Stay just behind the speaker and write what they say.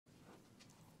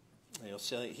You'll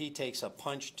see he takes a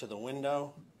punch to the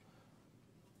window,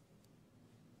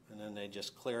 and then they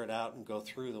just clear it out and go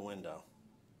through the window.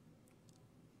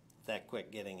 That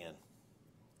quick getting in.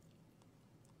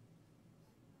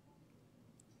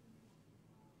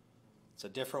 It's a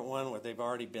different one where they've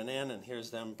already been in, and here's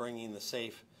them bringing the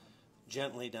safe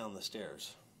gently down the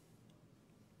stairs.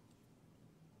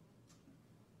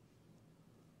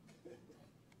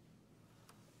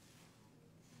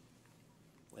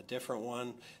 A different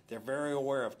one. They're very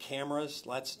aware of cameras.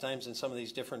 Lots of times in some of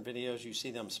these different videos you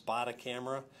see them spot a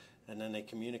camera and then they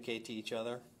communicate to each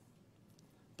other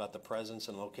about the presence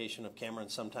and location of camera,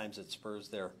 and sometimes it spurs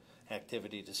their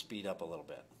activity to speed up a little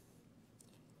bit.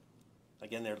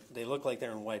 Again, they look like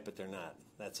they're in white, but they're not.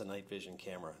 That's a night vision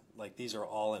camera. Like, these are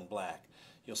all in black.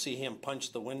 You'll see him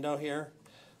punch the window here.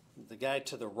 The guy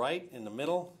to the right in the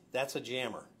middle, that's a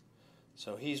jammer.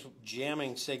 So he's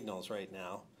jamming signals right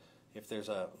now. If there's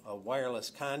a wireless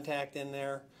contact in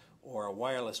there, or a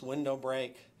wireless window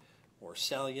break, or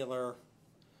cellular,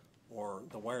 or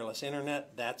the wireless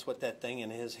internet, that's what that thing in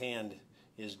his hand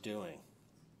is doing.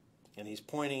 And he's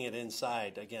pointing it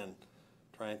inside, again,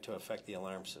 trying to affect the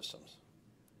alarm systems.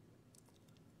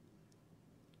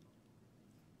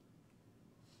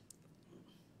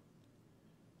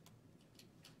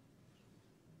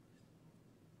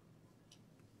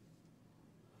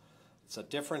 It's a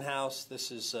different house.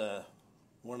 This is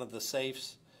one of the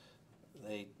safes.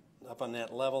 Up on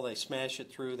that level, they smash it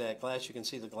through that glass. You can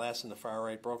see the glass in the far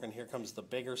right broken. Here comes the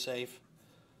bigger safe.